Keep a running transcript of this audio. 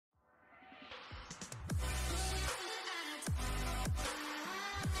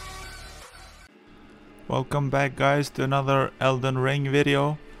Welcome back guys to another Elden Ring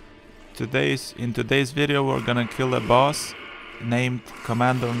video. In today's video we're gonna kill a boss named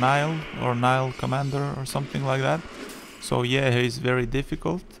Commander Niall or Niall Commander or something like that. So yeah, he's very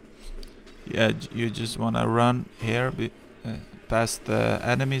difficult. Yeah, you just wanna run here past the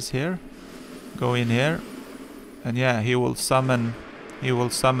enemies here. Go in here, and yeah, he will summon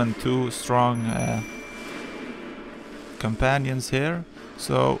two strong companions here.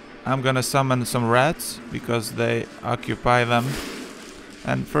 So I'm gonna summon some rats because they occupy them.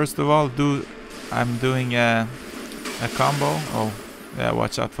 And first of all, I'm doing a combo. Oh yeah,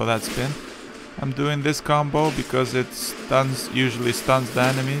 watch out for that spin. I'm doing this combo because it usually stuns the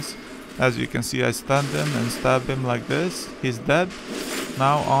enemies. As you can see, I stunned him and stabbed him like this. He's dead.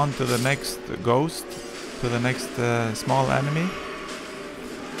 Now on to the next ghost, to the next small enemy.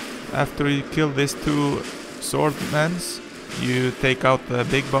 After you kill these two swordmen, you take out the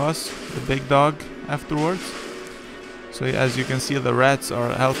big boss, the big dog, afterwards. So as you can see, the rats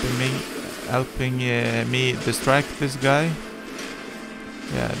are helping me distract this guy.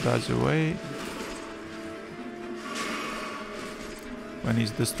 Yeah, dodge away. When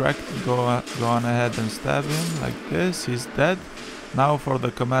he's distracted, go on ahead and stab him like this. He's dead. Now for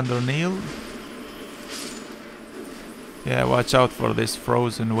the Commander Niall. Yeah, watch out for this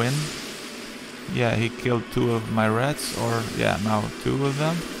frozen wind. Yeah, he killed two of my rats, or yeah, now two of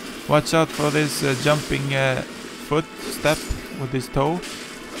them. Watch out for this jumping footstep with his toe.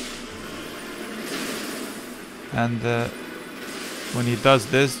 And when he does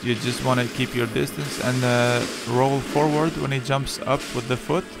this, you just want to keep your distance and roll forward when he jumps up with the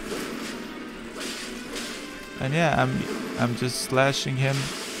foot. And yeah, I'm just slashing him.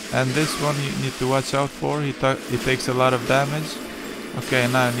 And this one you need to watch out for. He takes a lot of damage. Okay,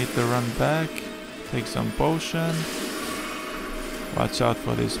 now I need to run back. Take some potion. Watch out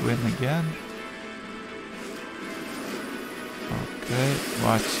for this wind again. Okay,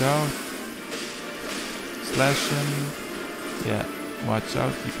 watch out. Slash him. Yeah, watch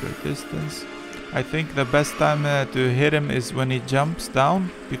out, keep your distance. I think the best time to hit him is when he jumps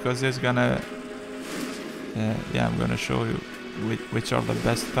down, because he's gonna... yeah, I'm gonna show you which are the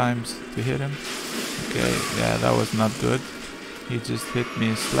best times to hit him. Okay, yeah, that was not good. He just hit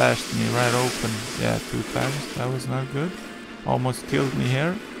me, slashed me right open. Yeah, 2 times. That was not good. Almost killed me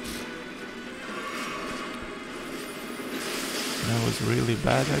here. That was really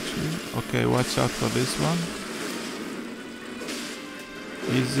bad actually. Okay, watch out for this one.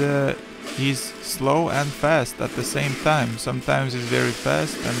 He's slow and fast at the same time. Sometimes he's very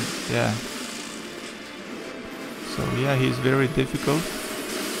fast and yeah. So yeah, he's very difficult.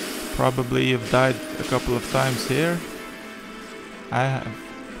 Probably you've died a couple of times here. I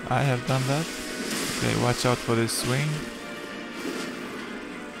have done that. Okay, watch out for this swing.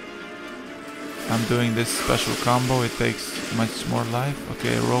 I'm doing this special combo, it takes much more life.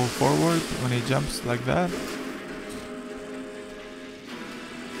 Okay, roll forward when he jumps like that.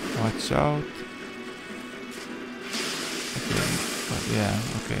 Watch out. Okay, but yeah,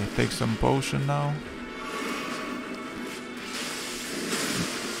 okay, take some potion now.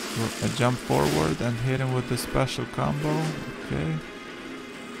 Jump forward and hit him with the special combo. Okay.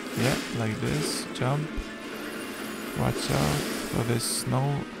 Yeah, like this. Jump. Watch out for this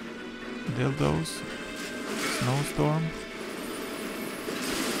snow dildos. Snowstorm.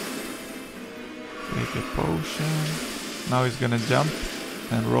 Take a potion. Now he's gonna jump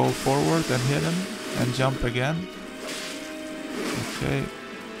and roll forward and hit him and jump again. Okay.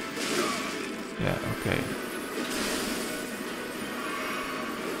 Yeah, okay.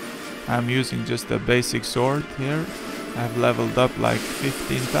 I'm using just a basic sword here. I've leveled up like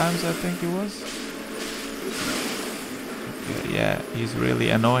 15 times, I think it was. Okay, yeah, he's really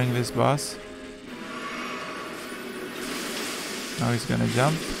annoying, this boss. Now he's gonna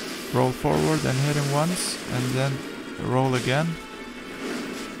jump, roll forward and hit him once, and then roll again.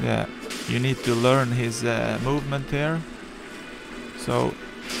 Yeah, you need to learn his movement here. So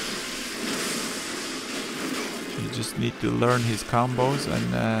you just need to learn his combos,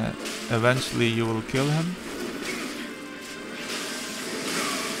 and eventually you will kill him.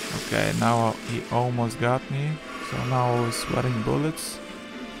 Okay, now he almost got me, so now I was sweating bullets.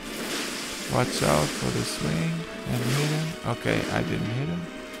 Watch out for the swing and hit him. Okay, I didn't hit him.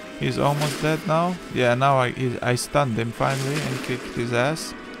 He's almost dead now. Yeah, now I stunned him finally and kicked his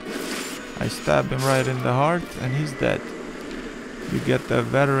ass. I stabbed him right in the heart and he's dead. You get the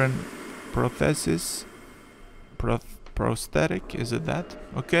veteran prosthesis. Prosthetic, is it that?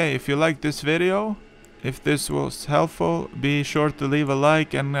 Okay, if you liked this video, if this was helpful, be sure to leave a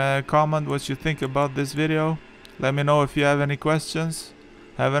like and comment what you think about this video. Let me know if you have any questions.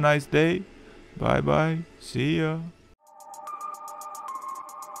 Have a nice day. Bye bye. See ya.